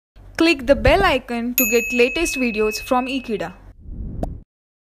Click the bell icon to get latest videos from Ekeeda.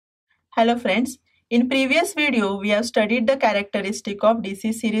 Hello friends, in previous video we have studied the characteristic of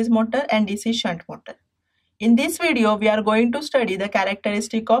DC series motor and DC shunt motor. In this video we are going to study the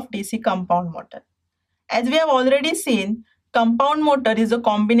characteristic of DC compound motor. As we have already seen, compound motor is a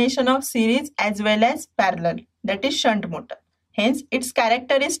combination of series as well as parallel, that is shunt motor. Hence its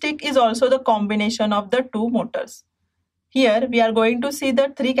characteristic is also the combination of the two motors. Here we are going to see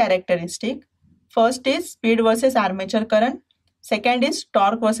the three characteristics. First is speed versus armature current. Second is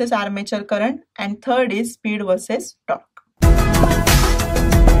torque versus armature current. And third is speed versus torque.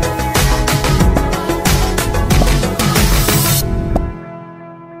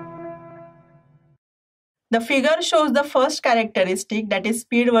 The figure shows the first characteristic, that is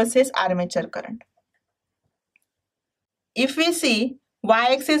speed versus armature current. If we see,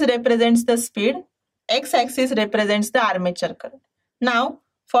 y-axis represents the speed, x-axis represents the armature current. Now,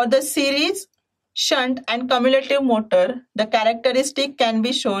 for the series, shunt and cumulative motor, the characteristic can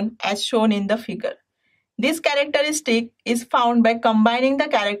be shown as shown in the figure. This characteristic is found by combining the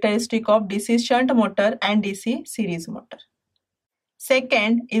characteristic of DC shunt motor and DC series motor.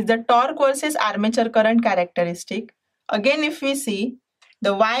 Second is the torque versus armature current characteristic. Again, if we see,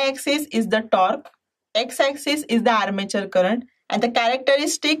 the y-axis is the torque, x-axis is the armature current, and the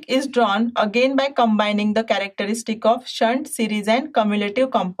characteristic is drawn again by combining the characteristic of shunt, series and cumulative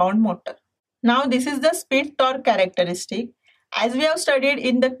compound motor. Now this is the speed torque characteristic. As we have studied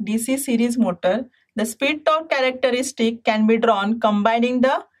in the DC series motor, the speed torque characteristic can be drawn combining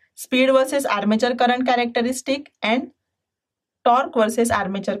the speed versus armature current characteristic and torque versus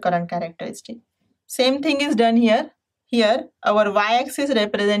armature current characteristic. Same thing is done here. Here our y-axis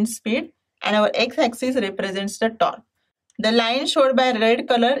represents speed and our x-axis represents the torque. The line shown by red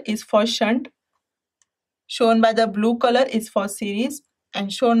color is for shunt, shown by the blue color is for series,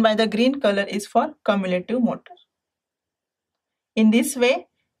 and shown by the green color is for cumulative motor. In this way,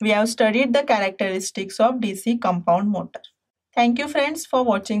 we have studied the characteristics of DC compound motor. Thank you friends for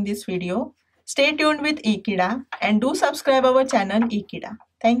watching this video. Stay tuned with Ekeeda and do subscribe our channel Ekeeda.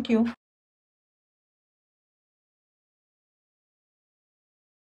 Thank you.